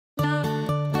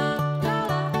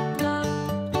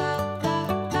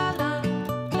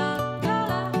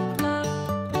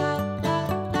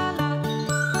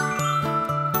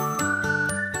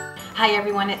Hi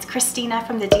everyone, it's Christina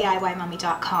from the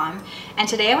DIYmummy.com, and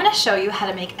today I want to show you how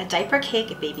to make a diaper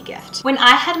cake baby gift. When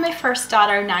I had my first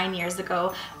daughter 9 years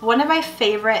ago, one of my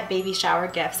favorite baby shower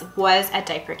gifts was a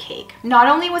diaper cake. Not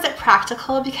only was it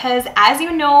practical because, as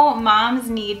you know, moms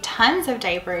need tons of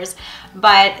diapers,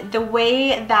 but the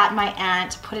way that my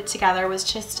aunt put it together was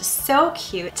just so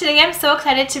cute. Today I'm so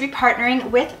excited to be partnering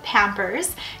with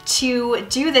Pampers to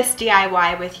do this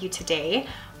DIY with you today.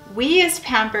 We used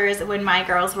Pampers when my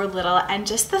girls were little, and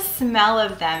just the smell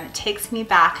of them takes me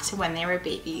back to when they were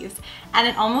babies. And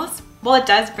it almost, well, it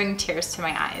does bring tears to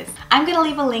my eyes. I'm gonna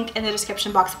leave a link in the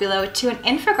description box below to an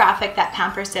infographic that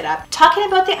Pampers did up, talking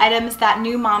about the items that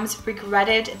new moms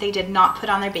regretted they did not put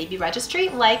on their baby registry,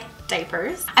 like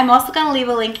diapers. I'm also gonna leave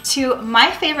a link to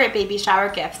my favorite baby shower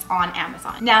gifts on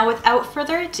Amazon. Now, without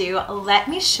further ado, let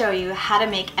me show you how to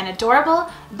make an adorable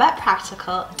but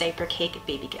practical diaper cake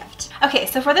baby gift. Okay,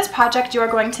 so for this project, you are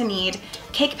going to need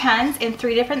cake pans in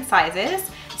 3 different sizes.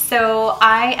 So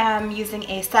I am using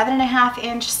a 7.5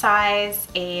 inch size,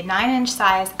 a 9 inch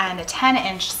size, and a 10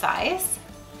 inch size.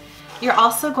 You're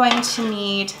also going to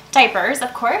need diapers,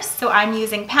 of course. So I'm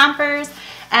using Pampers,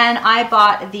 and I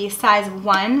bought the size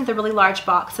 1, the really large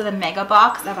box, so the mega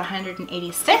box of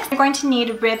 186. You're going to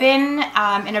need ribbon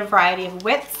in a variety of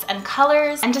widths and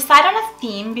colors, and decide on a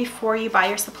theme before you buy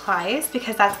your supplies,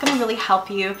 because that's going to really help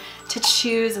you to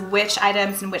choose which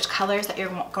items and which colors that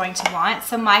you're going to want.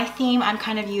 So my theme, I'm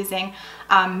kind of using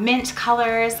mint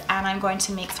colors, and I'm going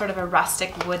to make sort of a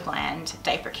rustic woodland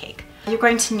diaper cake. You're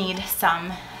going to need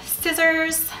some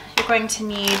scissors. You're going to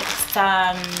need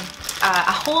some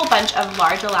a whole bunch of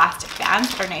large elastic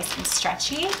bands that are nice and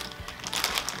stretchy.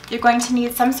 You're going to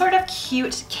need some sort of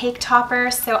cute cake topper.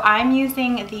 So I'm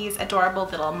using these adorable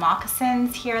little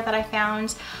moccasins here that I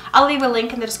found. I'll leave a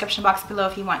link in the description box below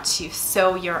if you want to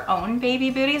sew your own baby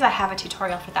booties. I have a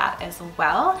tutorial for that as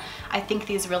well. I think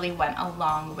these really went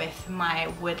along with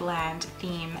my woodland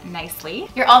theme nicely.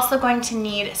 You're also going to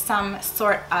need some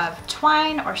sort of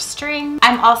twine or string.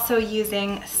 I'm also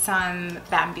using some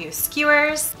bamboo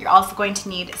skewers. You're also going to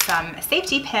need some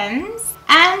safety pins.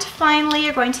 And finally,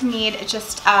 you're going to need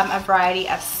just a variety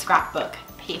of scrapbook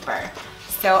paper.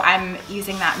 So I'm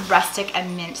using that rustic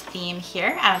and mint theme here,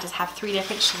 and I just have 3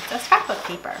 different sheets of scrapbook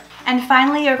paper. And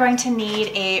finally, you're going to need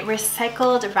a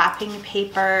recycled wrapping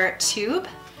paper tube,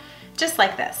 just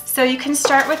like this. So you can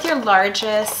start with your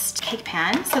largest cake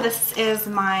pan. So this is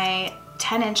my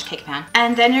 10-inch cake pan.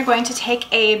 And then you're going to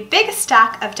take a big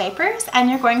stack of diapers and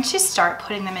you're going to start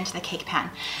putting them into the cake pan.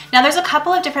 Now, there's a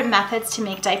couple of different methods to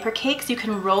make diaper cakes. You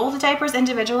can roll the diapers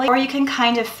individually, or you can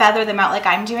kind of feather them out like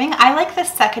I'm doing. I like the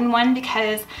second one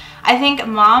because I think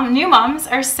new moms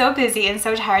are so busy and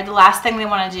so tired, the last thing they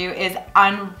want to do is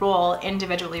unroll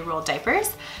individually rolled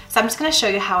diapers. So I'm just going to show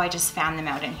you how I just fan them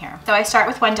out in here. So I start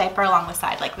with one diaper along the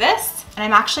side like this, and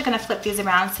I'm actually going to flip these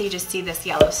around so you just see this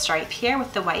yellow stripe here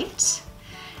with the white.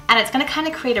 And it's going to kind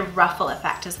of create a ruffle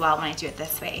effect as well when I do it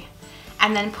this way.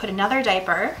 And then put another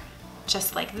diaper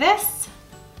just like this,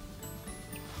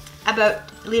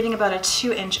 leaving about a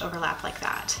 2-inch overlap like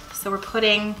that. So we're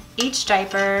putting each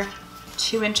diaper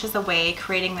 2 inches away,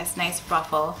 creating this nice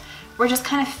ruffle. We're just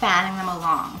kind of fanning them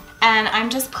along. And I'm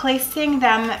just placing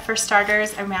them, for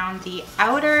starters, around the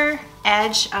outer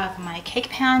edge of my cake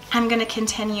pan. I'm going to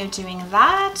continue doing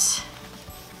that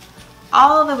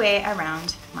all the way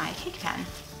around my cake pan.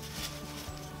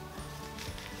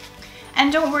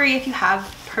 And don't worry if you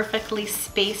have perfectly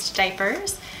spaced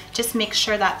diapers. Just make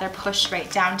sure that they're pushed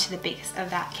right down to the base of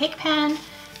that cake pan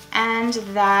and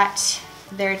that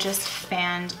they're just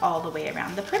fanned all the way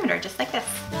around the perimeter, just like this.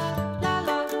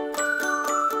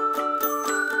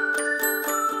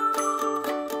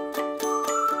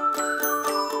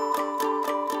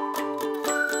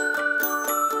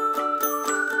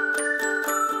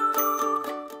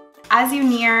 As you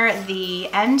near the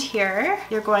end here,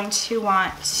 you're going to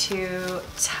want to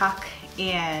tuck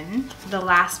in the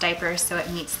last diaper so it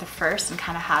meets the first and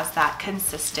kind of has that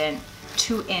consistent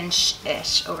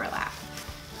 2-inch-ish overlap.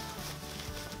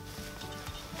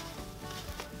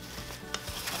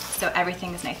 So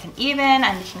everything is nice and even.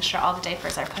 I'm making sure all the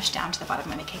diapers are pushed down to the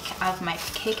bottom of my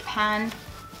cake pan.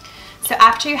 So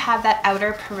after you have that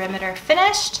outer perimeter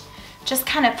finished, just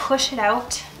kind of push it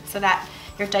out so that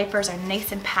your diapers are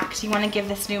nice and packed. You want to give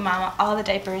this new mama all the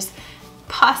diapers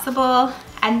possible,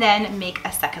 and then make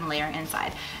a second layer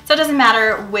inside. So it doesn't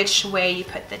matter which way you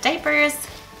put the diapers.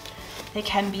 They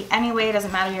can be any way, it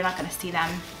doesn't matter, you're not going to see them.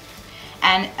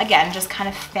 And again, just kind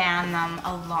of fan them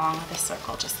along the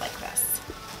circle just like this.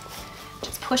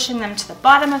 Just pushing them to the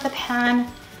bottom of the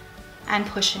pan and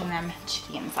pushing them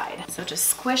to the inside. So just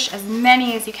squish as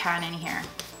many as you can in here.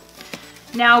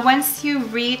 Now, once you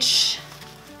reach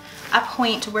a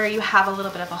point where you have a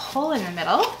little bit of a hole in the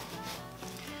middle,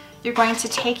 you're going to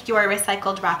take your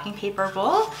recycled wrapping paper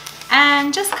roll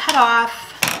and just cut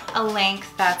off a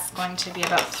length that's going to be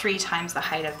about 3 times the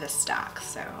height of this stack.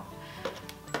 So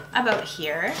about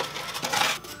here.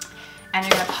 And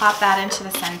you're gonna pop that into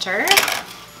the center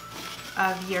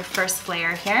of your first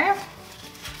layer here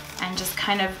and just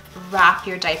kind of wrap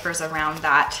your diapers around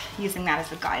that, using that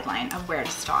as a guideline of where to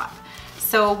stop.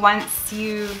 So once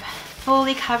you've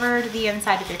fully covered the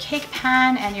inside of your cake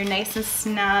pan and you're nice and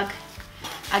snug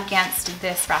against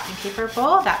this wrapping paper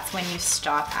roll, that's when you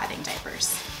stop adding diapers.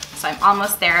 So I'm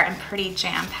almost there. I'm pretty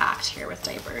jam-packed here with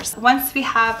diapers. Once we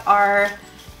have our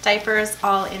diapers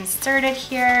all inserted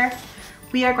here,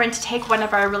 we are going to take one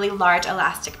of our really large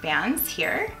elastic bands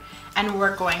here, and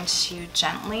we're going to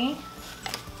gently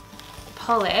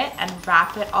pull it and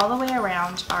wrap it all the way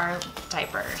around our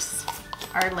diapers,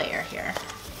 our layer here.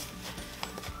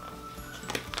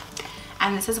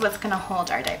 And this is what's gonna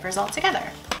hold our diapers all together.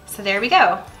 So there we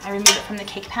go. I removed it from the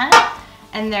cake pan,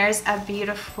 and there's a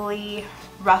beautifully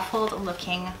ruffled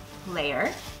looking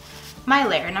layer, my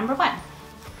layer number 1.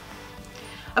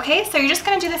 Okay, so you're just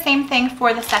gonna do the same thing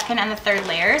for the second and the third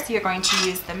layers. You're going to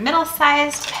use the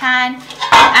middle-sized pan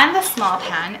and the small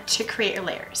pan to create your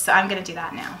layers. So I'm gonna do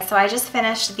that now. So I just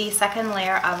finished the second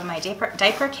layer of my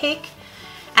diaper cake,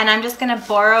 and I'm just gonna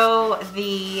borrow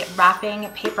the wrapping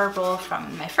paper roll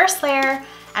from my first layer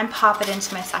and pop it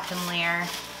into my second layer,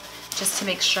 just to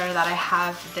make sure that I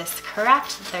have this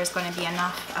correct, that there's going to be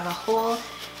enough of a hole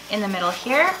in the middle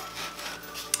here.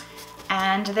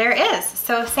 And there is.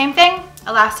 So same thing,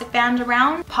 elastic band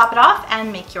around, pop it off, and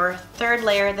make your third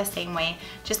layer the same way,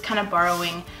 just kind of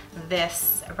borrowing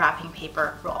this wrapping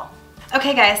paper roll.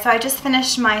 Okay guys, so I just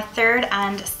finished my third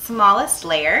and smallest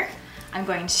layer. I'm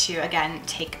going to, again,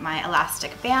 take my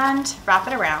elastic band, wrap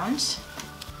it around,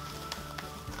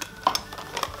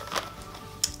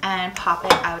 and pop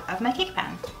it out of my cake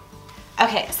pan.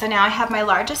 Okay, so now I have my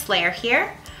largest layer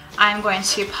here. I'm going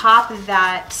to pop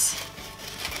that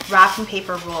wrapping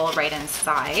paper roll right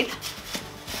inside,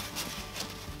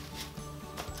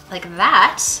 like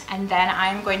that, and then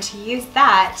I'm going to use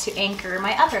that to anchor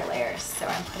my other layers. So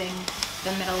I'm putting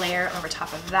the middle layer over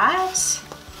top of that,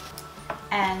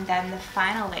 and then the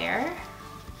final layer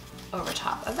over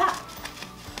top of that.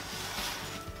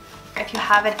 If you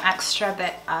have an extra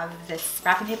bit of this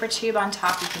wrapping paper tube on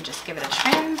top, you can just give it a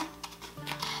trim,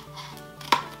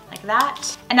 like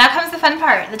that. And now comes the fun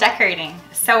part, the decorating.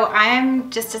 So I'm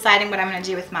just deciding what I'm gonna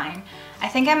do with mine. I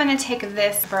think I'm gonna take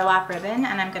this burlap ribbon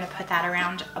and I'm gonna put that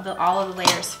around all of the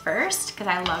layers first, because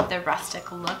I love the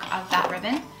rustic look of that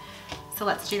ribbon. So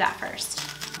let's do that first.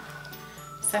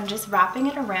 So I'm just wrapping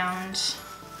it around,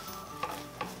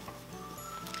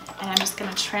 and I'm just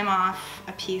gonna trim off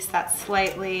a piece that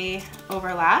slightly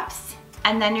overlaps.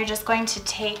 And then you're just going to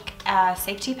take a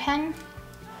safety pin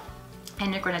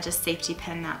and you're gonna just safety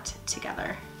pin that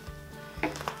together.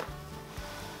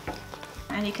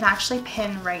 And you can actually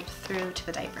pin right through to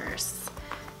the diapers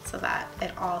so that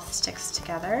it all sticks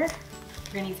together.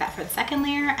 We're gonna use that for the second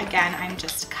layer. Again, I'm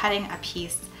just cutting a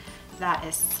piece that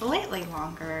is slightly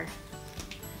longer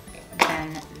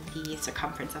than the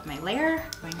circumference of my layer.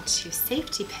 I'm going to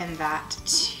safety pin that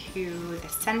to the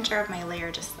center of my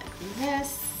layer, just like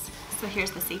this. So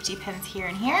here's the safety pins here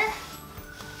and here.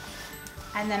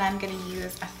 And then I'm gonna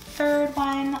use a third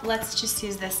one. Let's just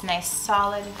use this nice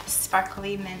solid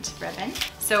sparkly mint ribbon.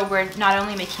 So we're not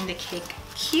only making the cake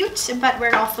cute, but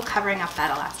we're also covering up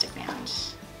that elastic band.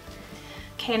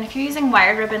 Okay, and if you're using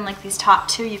wired ribbon like these top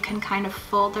two, you can kind of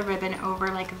fold the ribbon over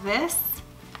like this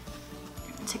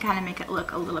to kind of make it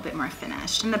look a little bit more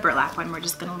finished. And the burlap one, we're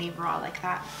just gonna leave raw like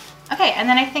that. Okay, and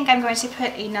then I think I'm going to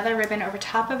put another ribbon over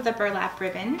top of the burlap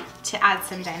ribbon to add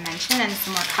some dimension and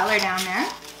some more color down there.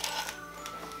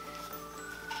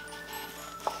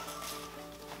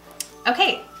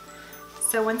 Okay,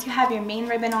 so once you have your main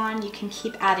ribbon on, you can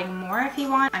keep adding more if you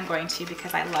want. I'm going to,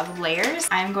 because I love layers,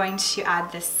 I'm going to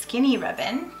add this skinny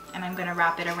ribbon, and I'm gonna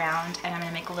wrap it around, and I'm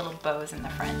gonna make little bows in the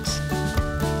front.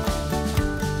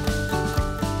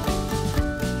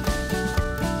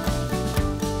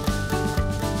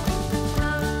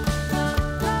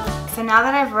 So now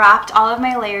that I've wrapped all of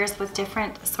my layers with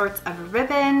different sorts of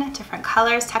ribbon, different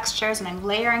colors, textures, and I'm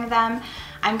layering them,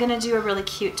 I'm gonna do a really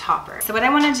cute topper. So what I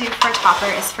wanna do for a topper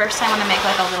is first I wanna make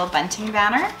like a little bunting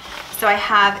banner. So I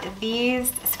have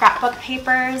these scrapbook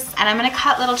papers, and I'm gonna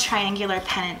cut little triangular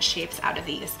pennant shapes out of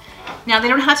these. Now they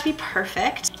don't have to be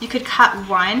perfect. You could cut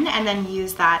one and then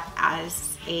use that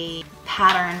as a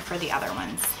pattern for the other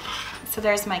ones. So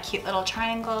there's my cute little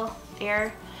triangle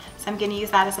there. So I'm going to use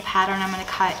that as a pattern. I'm going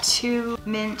to cut 2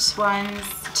 mint ones,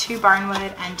 2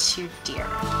 barnwood, and 2 deer.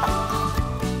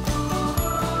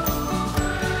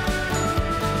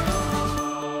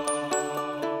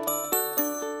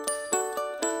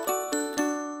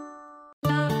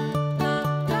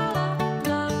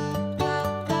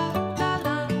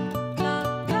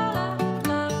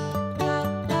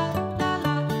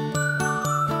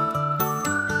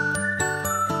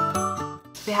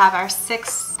 We have our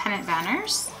 6 pennant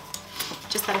banners,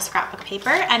 just out of scrapbook paper,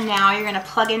 and now you're gonna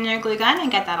plug in your glue gun and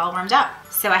get that all warmed up.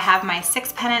 So I have my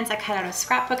 6 pennants I cut out of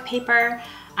scrapbook paper.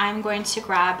 I'm going to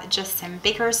grab just some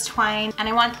baker's twine, and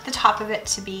I want the top of it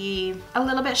to be a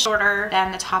little bit shorter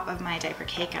than the top of my diaper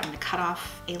cake. I'm gonna cut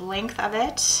off a length of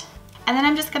it, and then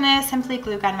I'm just gonna simply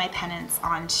glue gun my pennants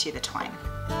onto the twine.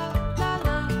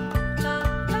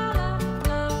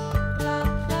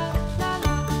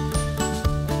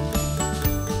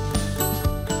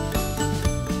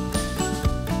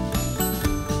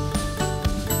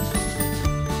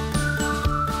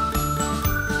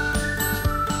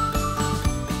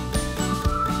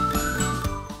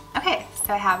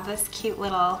 So I have this cute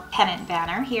little pennant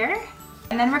banner here.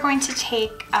 And then we're going to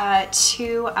take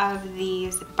 2 of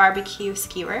these barbecue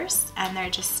skewers, and they're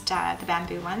just the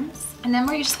bamboo ones. And then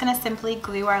we're just gonna simply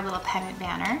glue our little pennant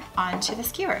banner onto the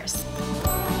skewers.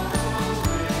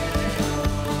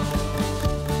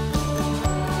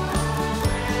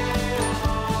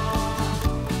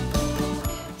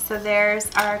 So there's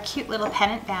our cute little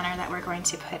pennant banner that we're going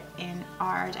to put in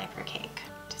our diaper cake,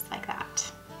 just like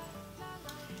that.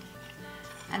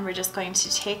 And we're just going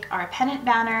to take our pennant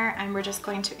banner and we're just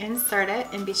going to insert it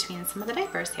in between some of the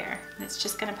diapers here. And it's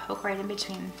just gonna poke right in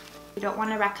between. You don't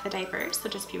wanna wreck the diapers, so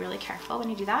just be really careful when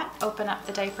you do that. Open up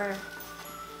the diaper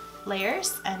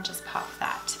layers and just pop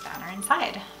that banner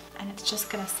inside. And it's just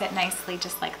gonna sit nicely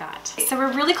just like that. So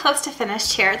we're really close to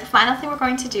finished here. The final thing we're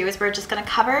going to do is we're just gonna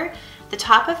cover the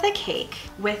top of the cake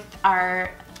with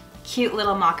our cute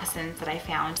little moccasins that I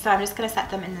found. So I'm just gonna set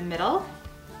them in the middle.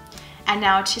 And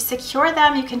now to secure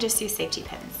them, you can just use safety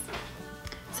pins.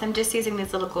 So I'm just using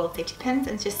these little gold safety pins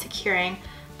and just securing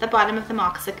the bottom of the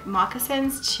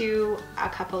moccasins to a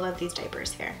couple of these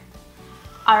diapers here.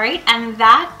 All right, and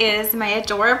that is my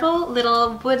adorable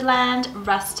little woodland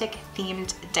rustic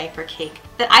themed diaper cake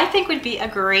that I think would be a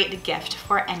great gift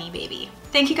for any baby.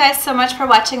 Thank you guys so much for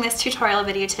watching this tutorial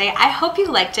video today. I hope you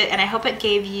liked it, and I hope it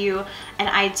gave you an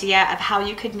idea of how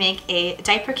you could make a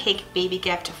diaper cake baby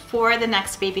gift for the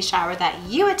next baby shower that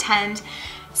you attend.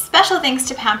 Special thanks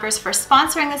to Pampers for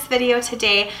sponsoring this video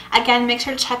today. Again, make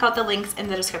sure to check out the links in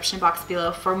the description box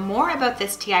below for more about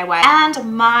this DIY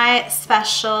and my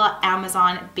special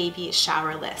Amazon baby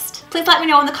shower list. Please let me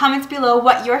know in the comments below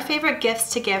what your favorite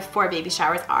gifts to give for baby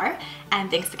showers are. And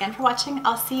thanks again for watching.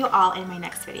 I'll see you all in my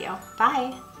next video.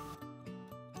 Bye.